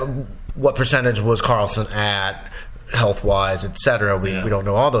percentage was Carlson at, health-wise, et cetera? We don't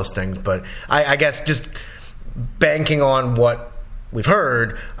know all those things, but I guess just banking on what we've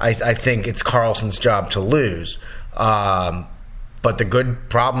heard, I think it's Carlson's job to lose. But the good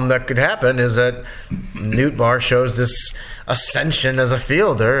problem that could happen is that Nootbaar shows this ascension as a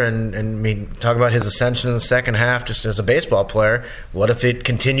fielder, and I mean, talk about his ascension in the second half just as a baseball player. What if it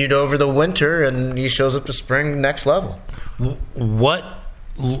continued over the winter and he shows up to spring next level?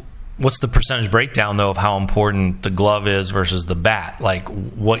 What's the percentage breakdown, though, of how important the glove is versus the bat? Like,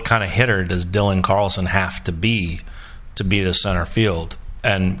 what kind of hitter does Dylan Carlson have to be the center field?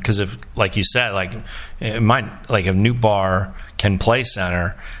 And because if, like you said, like it might, like if Nootbaar can play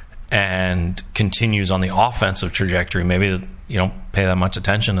center and continues on the offensive trajectory, maybe you don't pay that much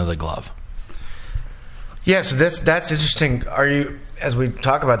attention to the glove. Yeah, so that's interesting. Are you, as we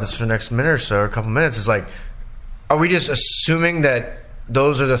talk about this for the next minute or so, or a couple minutes, it's like, are we just assuming that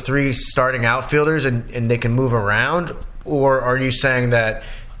those are the 3 starting outfielders and they can move around? Or are you saying that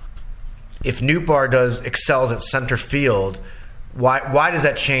if Nootbaar excels at center field, why does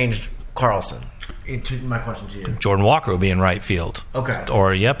that change Carlson? My question to you. Jordan Walker would be in right field. Okay.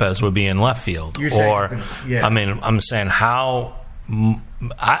 Or Yepes would be in left field. You're I mean, I'm saying how...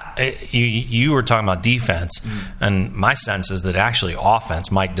 you were talking about defense, and my sense is that actually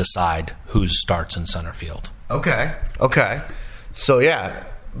offense might decide who starts in center field. Okay. So, yeah.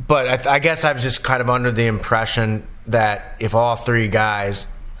 But I guess I was just kind of under the impression that if all three guys,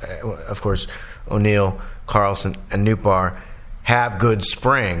 of course, O'Neill, Carlson, and Nootbaar, have good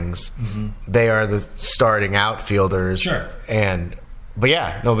springs, they are the starting outfielders. Sure. But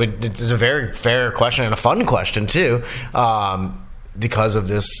it's a very fair question and a fun question too, because of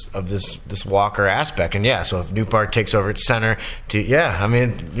this Walker aspect. And so if Nootbaar takes over at center,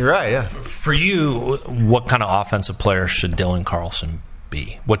 you're right. Yeah. For you, what kind of offensive player should Dylan Carlson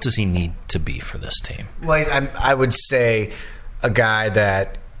be? What does he need to be for this team? Well, I would say a guy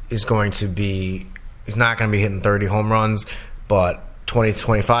that is going to be. He's not going to be hitting 30 home runs, but 20 to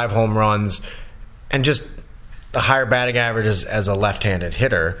 25 home runs, and just the higher batting average as a left-handed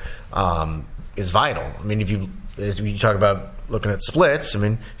hitter is vital. I mean, if you talk about looking at splits, I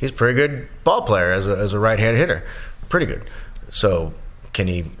mean, he's a pretty good ball player as a right-handed hitter, pretty good. So, can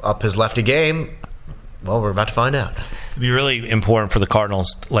he up his lefty game? Well, we're about to find out. It'd be really important for the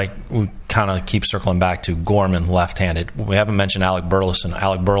Cardinals, like we kind of keep circling back to Gorman left-handed. We haven't mentioned Alec Burleson.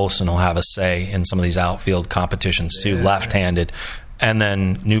 Alec Burleson will have a say in some of these outfield competitions too, left-handed. And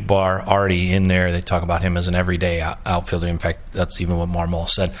then Nootbaar already in there. They talk about him as an everyday outfielder. In fact, that's even what Marmol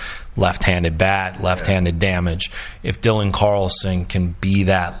said. Left-handed bat, left-handed damage. If Dylan Carlson can be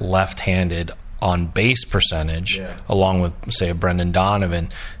that left-handed on base percentage, along with, say, a Brendan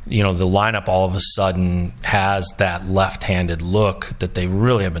Donovan, the lineup all of a sudden has that left-handed look that they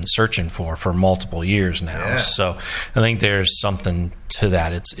really have been searching for multiple years now. Yeah. So I think there's something to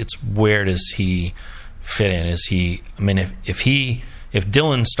that. It's where does he fit in? Is he? I mean, if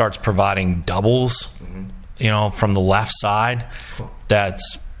Dylan starts providing doubles, from the left side,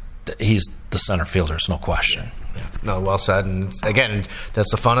 he's the center fielder. It's no question. Yeah. No, well said. And again,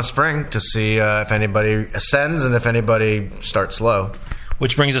 that's the fun of spring, to see if anybody ascends and if anybody starts slow.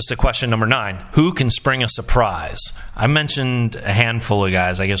 Which brings us to question number 9. Who can spring a surprise? I mentioned a handful of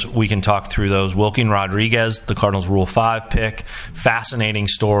guys. I guess we can talk through those. Wilkin Rodriguez, the Cardinals' Rule 5 pick. Fascinating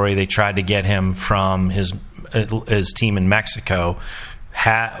story. They tried to get him from his team in Mexico.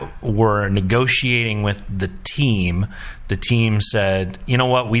 Were negotiating with the team. The team said, you know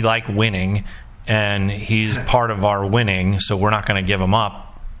what, we like winning, and he's part of our winning, so we're not going to give him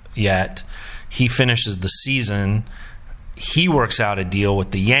up yet. He finishes the season. He works out a deal with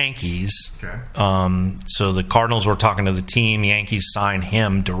the Yankees. Okay. So the Cardinals were talking to the team. Yankees sign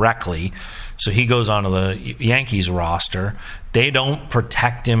him directly. So he goes onto the Yankees roster. They don't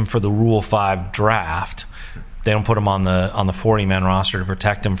protect him for the Rule 5 draft. They don't put him on the 40-man roster to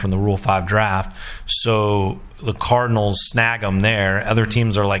protect him from the Rule 5 draft. So the Cardinals snag him there. Other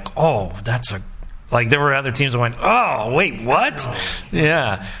teams are like, oh, that's a... Like, there were other teams that went, oh, wait, what?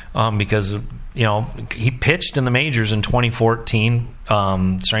 Yeah, because... he pitched in the majors in 2014,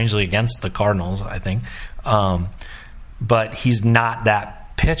 strangely against the Cardinals, I think. But he's not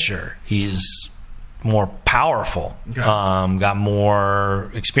that pitcher. He's more powerful, got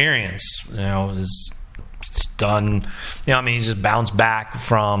more experience, is done, he's just bounced back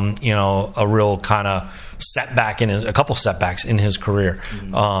from, a real kind of setback a couple setbacks in his career.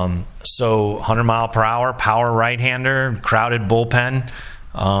 So 100-mile-per-hour, power right-hander, crowded bullpen.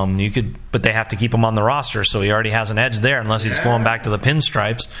 But they have to keep him on the roster, so he already has an edge there, unless he's going back to the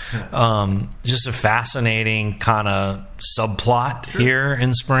pinstripes. Just a fascinating kind of subplot here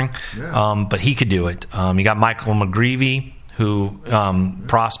in spring. But he could do it. You got Michael McGreevy, who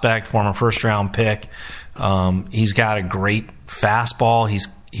prospect, former first-round pick. He's got a great fastball.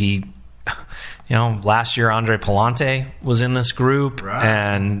 Last year Andre Palante was in this group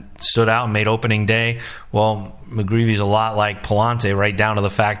and stood out and made opening day. Well, McGreevy's a lot like Palante, right down to the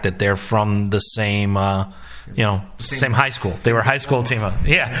fact that they're from the same, same high school. They were high school team.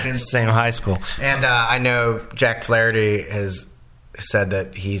 Same high school. And I know Jack Flaherty has said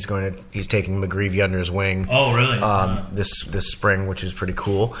that he's taking McGreevy under his wing. Oh, really? This spring, which is pretty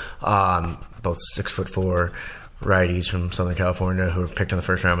cool. Both 6'4" righties from Southern California who were picked in the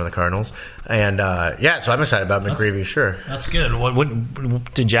first round by the Cardinals. And so I'm excited about McGreevy. Sure, that's good.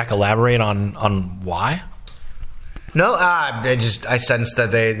 What did Jack elaborate on why? No, I sensed that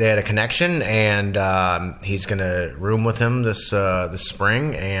they had a connection, and he's going to room with him this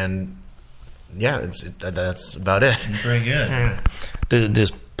spring, and that's about it. Very good. Yeah.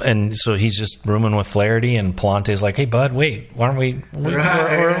 And so he's just rooming with Flaherty, and Palante's like, "Hey, bud, wait, why aren't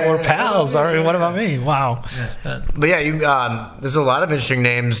we're pals? What about me?" Wow. But yeah, there's a lot of interesting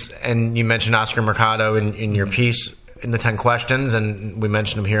names, and you mentioned Oscar Mercado in your piece in the 10 questions, and we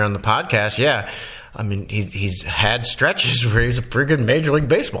mentioned him here on the podcast. Yeah. I mean, he's had stretches where he's a pretty good Major League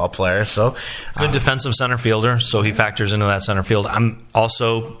Baseball player. So good defensive center fielder, so he factors into that center field. I'm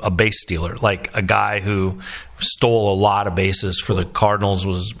also a base stealer, like a guy who stole a lot of bases for the Cardinals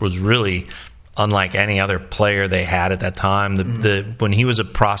was really unlike any other player they had at that time. When he was a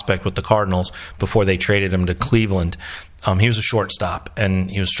prospect with the Cardinals before they traded him to Cleveland, he was a shortstop, and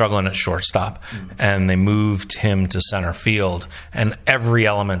he was struggling at shortstop, and they moved him to center field, and every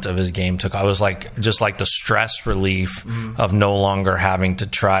element of his game took. I was just like the stress relief of no longer having to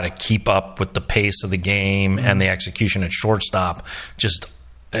try to keep up with the pace of the game and the execution at shortstop.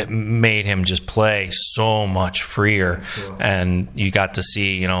 It made him just play so much freer, and you got to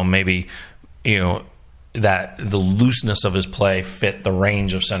see, maybe, that the looseness of his play fit the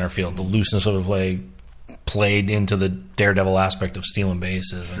range of center field. The looseness of his play played into the daredevil aspect of stealing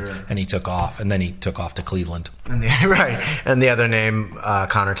bases, and he took off, and then he took off to Cleveland. And the other name,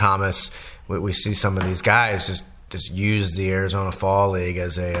 Connor Thomas. We see some of these guys just use the Arizona Fall League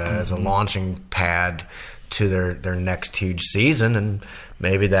as a launching pad to their next huge season, and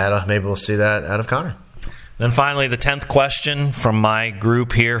maybe we'll see that out of Connor. Then finally, the 10th question from my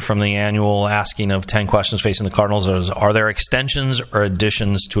group here from the annual asking of 10 questions facing the Cardinals is, are there extensions or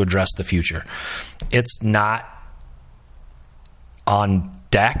additions to address the future? It's not on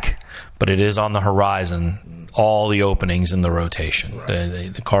deck, but it is on the horizon, all the openings in the rotation.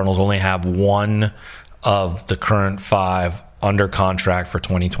 Right. The Cardinals only have one of the current 5 under contract for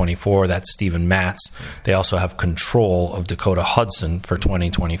 2024. That's Steven Matz. They also have control of Dakota Hudson for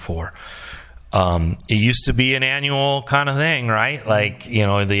 2024. It used to be an annual kind of thing, right? Like,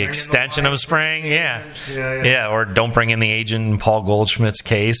 the extension of spring. Yeah. Or don't bring in the agent in Paul Goldschmidt's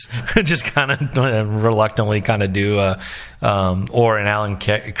case. Just kind of reluctantly kind of do or in Alan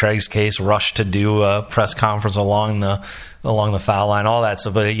Craig's case, rush to do a press conference along the foul line, all that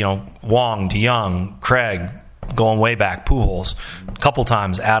stuff. But, Wong, DeYoung, Craig, going way back, Pujols, a couple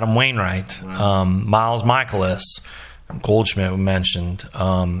times, Adam Wainwright, Miles Michaelis, Goldschmidt mentioned,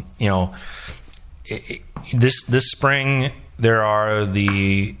 this spring, there are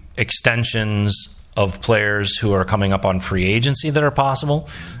the extensions of players who are coming up on free agency that are possible.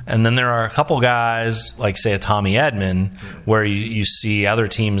 And then there are a couple guys, like, say, a Tommy Edman, where you see other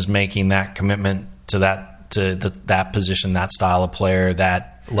teams making that commitment to that position, that style of player,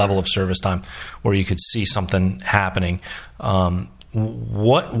 that level of service time, where you could see something happening.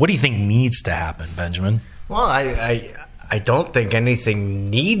 What do you think needs to happen, Benjamin? Well, I don't think anything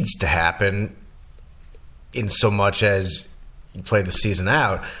needs to happen in so much as you play the season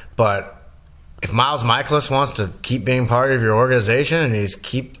out. But if Miles Michaelis wants to keep being part of your organization, and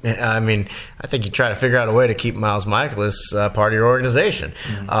I think you try to figure out a way to keep Miles Michaelis part of your organization.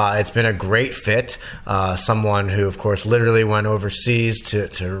 It's been a great fit. Someone who, of course, literally went overseas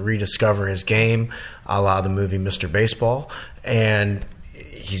to rediscover his game, a la the movie Mr. Baseball. And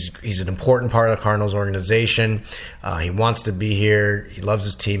he's an important part of the Cardinals organization. He wants to be here. He loves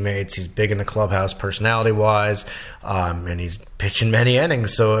his teammates. He's big in the clubhouse personality-wise, and he's pitching many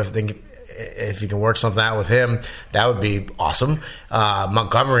innings. So if you can work something out with him, that would be awesome.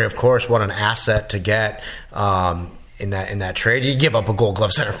 Montgomery, of course, what an asset to get in that trade. You give up a Gold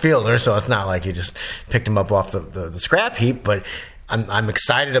Glove center fielder, so it's not like you just picked him up off the scrap heap. But I'm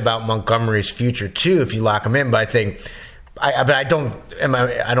excited about Montgomery's future too if you lock him in. But I think. I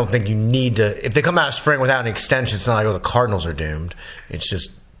don't think you need to. If they come out of spring without an extension, it's not like the Cardinals are doomed. It's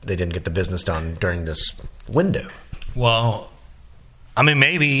just they didn't get the business done during this window. Well,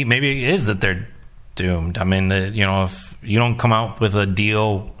 maybe it is that they're doomed. If you don't come out with a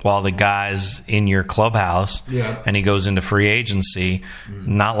deal while the guy's in your clubhouse and he goes into free agency,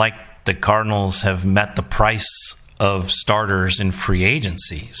 not like the Cardinals have met the price of starters in free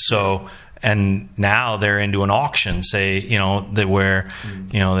agency. So. And now they're into an auction, where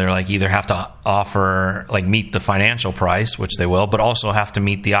they're like either have to offer, like, meet the financial price, which they will, but also have to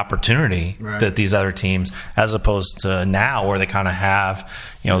meet the opportunity that these other teams, as opposed to now where they kind of have,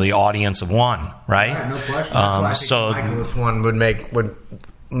 the audience of one, right? No question. So Michaelis one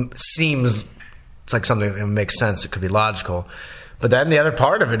seems like something that makes sense. It could be logical, but then the other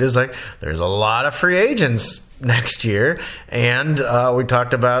part of it is like there's a lot of free agents next year, and we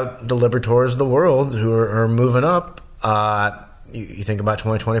talked about the Liberators of the world who are moving up. You think about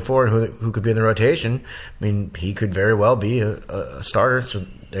 2024 and who could be in the rotation. He could very well be a starter. So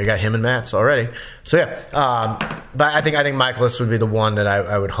they got him and Matz already. So But I think Michaelis would be the one that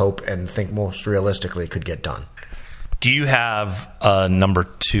I would hope and think most realistically could get done. Do you have a number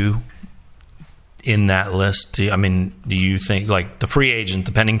 2 in that list? Do you think like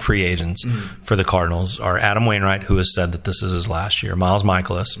the pending free agents for the Cardinals are Adam Wainwright, who has said that this is his last year, Miles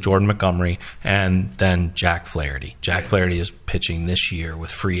Michaelis, Jordan Montgomery, and then Jack Flaherty. Jack Flaherty is pitching this year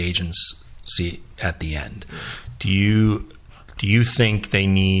with free agency at the end. Do you think they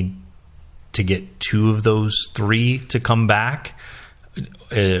need to get 2 of those 3 to come back,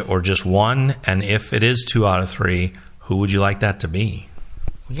 or just 1? And if it is 2 out of 3, who would you like that to be?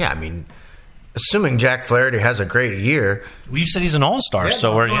 Yeah, assuming Jack Flaherty has a great year. Well, you said he's an all-star,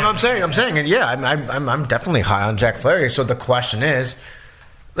 I'm saying, and yeah, I'm definitely high on Jack Flaherty. So the question is,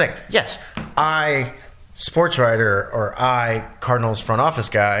 like, yes, I, sports writer, or I, Cardinals front office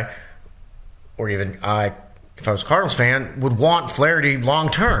guy, or even I, if I was a Cardinals fan, would want Flaherty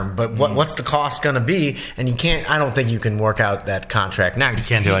long term. But what's the cost going to be? And you can't. I don't think you can work out that contract now. You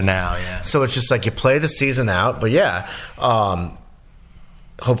can't do it now. Yeah. So it's just like you play the season out. But yeah.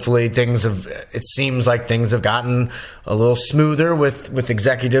 Hopefully it seems like things have gotten a little smoother with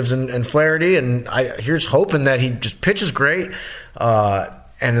executives and Flaherty, and here's hoping that he just pitches great,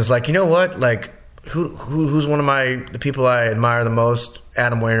 and is like, you know what, like who's one of the people I admire the most?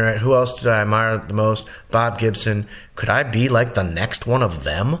 Adam Wainwright. Who else did I admire the most? Bob Gibson. Could I be like the next one of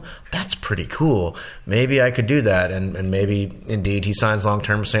them? That's pretty cool. Maybe I could do that, and maybe indeed he signs long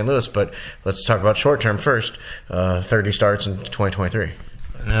term with St. Louis. But let's talk about short term first. 30 starts in 2023.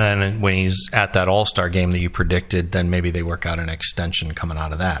 And then when he's at that All-Star game that you predicted, then maybe they work out an extension coming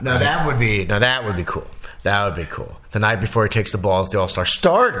out of that. No, right? That would be cool. That would be cool. The night before he takes the ball as the All-Star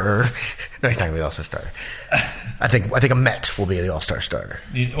starter. No, he's not going to be the All-Star starter. I think a Met will be the All-Star starter.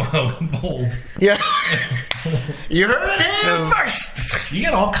 Bold. Yeah. You heard it here first. You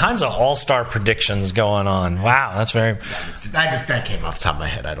got all kinds of All-Star predictions going on. Wow, that's very... That came off the top of my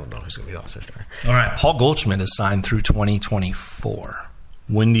head. I don't know who's going to be the All-Star starter. All right, Paul Goldschmidt is signed through 2024.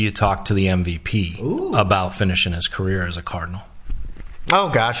 When do you talk to the MVP about finishing his career as a Cardinal? Oh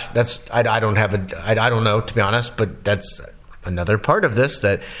gosh, I don't know, to be honest, but that's another part of this,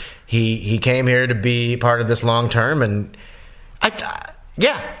 that he came here to be part of this long term, and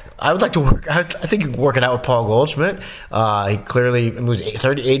I would like to work. I think you can work it out with Paul Goldschmidt. He clearly was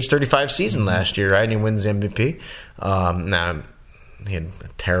age 35 season last year, right? And he wins the MVP. Now he had a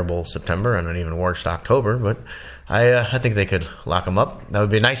terrible September and an even worse October, but I think they could lock him up. That would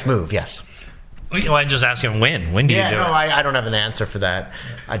be a nice move. Yes. Well, I just ask him when. When do you do it? I don't have an answer for that.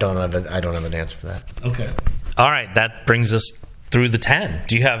 I don't have an answer for that. Okay. All right. That brings us through the 10.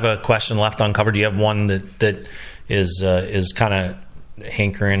 Do you have a question left uncovered? Do you have one that is kind of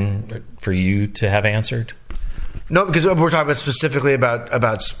hankering for you to have answered? No, because we're talking about specifically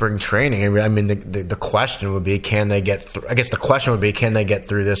about spring training. I mean, the question would be, can they get through? I guess the question would be, can they get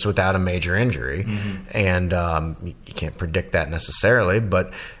through this without a major injury? Mm-hmm. And you can't predict that necessarily,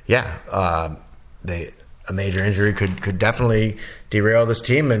 but yeah, a major injury could definitely derail this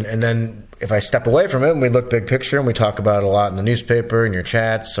team. And then if I step away from it and we look big picture and we talk about it a lot in the newspaper, in your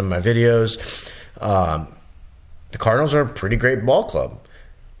chats, some of my videos, the Cardinals are a pretty great ball club.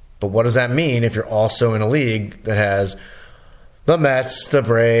 But what does that mean if you're also in a league that has the Mets, the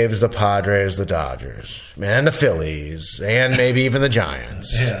Braves, the Padres, the Dodgers, and the Phillies, and maybe even the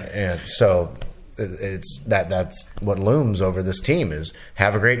Giants? Yeah. And so that's what looms over this team is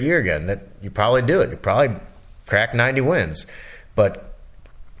have a great year again. That you probably do it. You probably crack 90 wins. But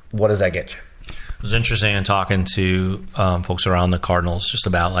what does that get you? It was interesting in talking to folks around the Cardinals just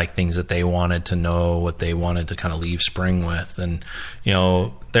about like things that they wanted to know, what they wanted to kind of leave spring with. And, you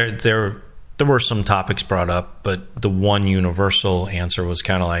know, there were some topics brought up, but the one universal answer was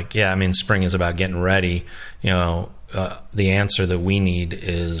kind of like, yeah, I mean, spring is about getting ready. You know, the answer that we need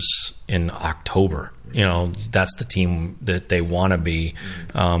is in October. You know, that's the team that they want to be.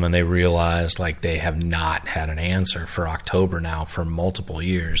 And they realize like they have not had an answer for October now for multiple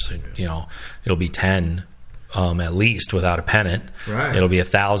years. You know, it'll be 10 at least without a pennant. Right. It'll be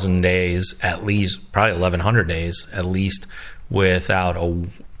 1,000 days at least, probably 1,100 days at least without a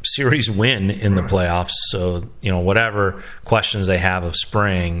series win in the playoffs. So, you know, whatever questions they have of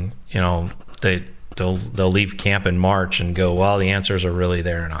spring, you know, they'll leave camp in March and go, well, the answers are really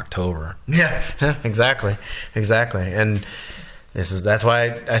there in October. Yeah, exactly. And that's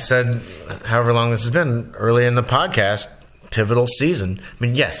why I said, however long this has been, early in the podcast, pivotal season. I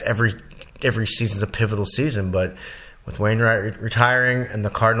mean, yes, every season's a pivotal season, but with Wainwright retiring and the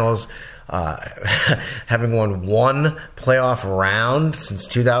Cardinals having won one playoff round since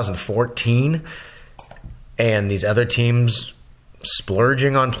 2014, and these other teams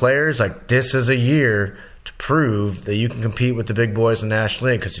splurging on players, like this is a year to prove that you can compete with the big boys in the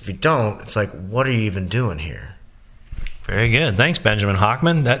National League. Because if you don't, it's like, what are you even doing here? Very good. Thanks, Benjamin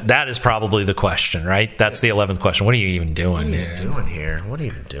Hochman. That is probably the question, right? That's the 11th question. What are you even doing here? What are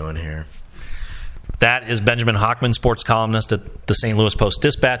you even doing here? That is Benjamin Hochman, sports columnist at the St. Louis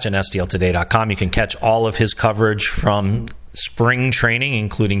Post-Dispatch and STLtoday.com. You can catch all of his coverage from spring training,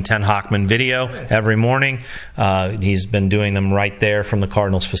 including 10 Hochman video every morning. He's been doing them right there from the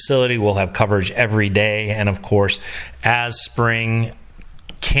Cardinals facility. We'll have coverage every day. And, of course, as spring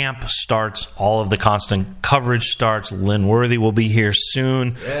camp starts, all of the constant coverage starts. Lynn Worthy will be here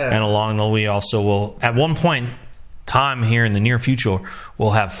soon. Yeah. And along the way, also will, at one point time here in the near future,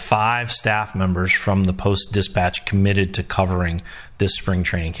 we'll have 5 staff members from the Post-Dispatch committed to covering this spring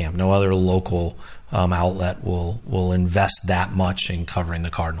training camp. No other local outlet will invest that much in covering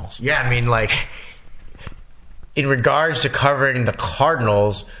the Cardinals. Yeah, I mean, like, in regards to covering the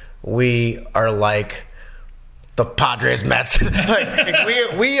Cardinals, we are like the Padres, Mets.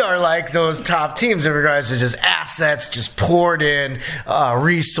 we are like those top teams in regards to just assets, just poured in,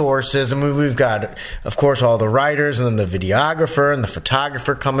 resources. I mean, we've got, of course, all the writers and then the videographer and the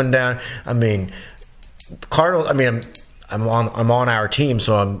photographer coming down. I mean, Cardinals. I mean, I'm on our team,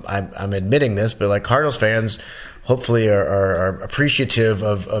 so I'm admitting this, but like Cardinals fans, hopefully are appreciative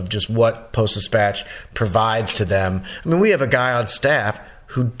of just what Post-Dispatch provides to them. I mean, we have a guy on staff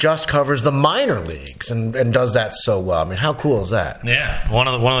who just covers the minor leagues and does that so well. I mean, how cool is that? Yeah, one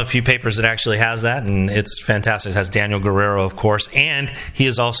of the few papers that actually has that, and it's fantastic. It has Daniel Guerrero, of course, and he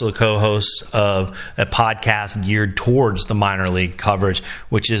is also the co-host of a podcast geared towards the minor league coverage,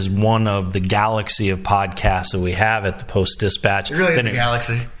 which is one of the galaxy of podcasts that we have at the Post-Dispatch. It really is a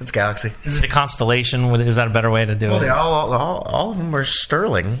galaxy. It's galaxy. Is it a constellation? Is that a better way to do it? All of them are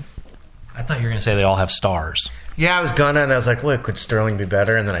Sterling. I thought you were going to say they all have stars. Yeah, I was gonna, and I was like, look, could Sterling be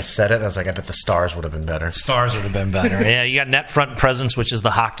better? And then I said it, and I was like, I bet the Stars would have been better. Stars would have been better. Yeah, you got Net Front Presence, which is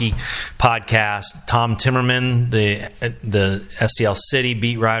the hockey podcast. Tom Timmerman, the STL City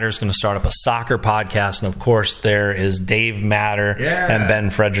beat writer, is going to start up a soccer podcast. And, of course, there is Dave Matter and Ben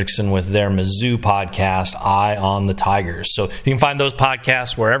Fredrickson with their Mizzou podcast, Eye on the Tigers. So you can find those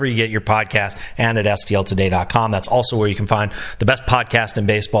podcasts wherever you get your podcast and at STLtoday.com. That's also where you can find the best podcast in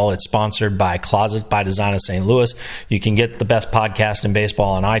baseball. It's sponsored by Closet by Design of St. Louis. You can get the best podcast in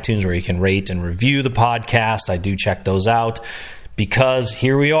baseball on iTunes, where you can rate and review the podcast. I do check those out because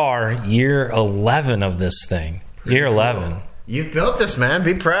here we are, year 11 of this thing. Year 11. You've built this, man.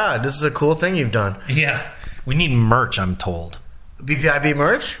 Be proud. This is a cool thing you've done. Yeah. We need merch, I'm told. BPIB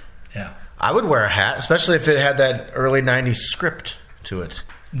merch? Yeah. I would wear a hat, especially if it had that early 90s script to it.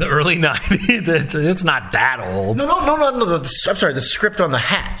 The early 90s? It's not that old. No. I'm sorry, the script on the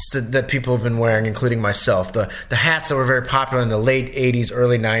hats that people have been wearing, including myself. The hats that were very popular in the late 80s,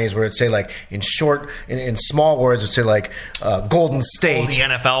 early 90s, where it'd say, like, in small words, it'd say, like, Golden State. Oh,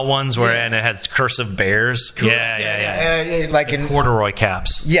 the NFL ones and it had cursive bears? Yeah. Like in corduroy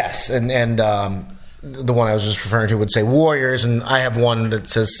caps. Yes, and the one I was just referring to would say Warriors, and I have one that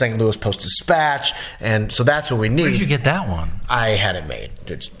says St. Louis Post-Dispatch, and so that's what we need. Where did you get that one? I had it made.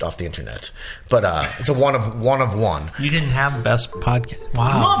 It's off the internet, but it's a one of one. You didn't have best podcast.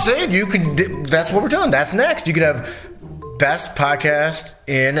 Wow. No, I'm saying you could. That's what we're doing. That's next. You could have best podcast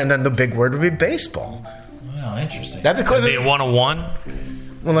in, and then the big word would be baseball. Wow, interesting. That'd be cool. It'd be a 101. Well,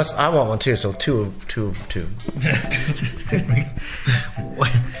 unless I want one too, so two of two.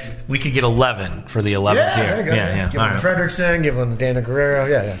 We could get 11 for the 11th year. Yeah. Give one to Fredrickson, give one to Daniel Guerrero.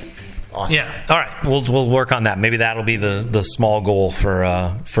 Yeah. Awesome. Yeah. All right. We'll work on that. Maybe that'll be the small goal for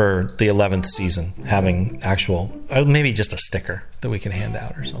the 11th season, having actual, or maybe just a sticker that we can hand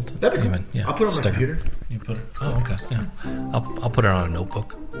out or something. That'd be good. Yeah, I'll put it on my computer. You put it. Oh, okay. Yeah. I'll put it on a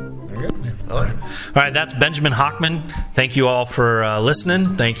notebook. There you go. Yeah. All right. That's Benjamin Hochman. Thank you all for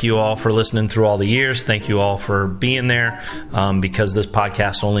listening. Thank you all for listening through all the years. Thank you all for being there, because this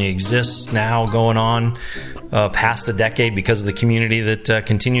podcast only exists now going on past a decade because of the community that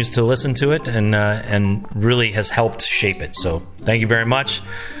continues to listen to it and really has helped shape it. So thank you very much.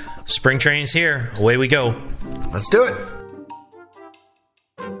 Spring training's here. Away we go. Let's do it.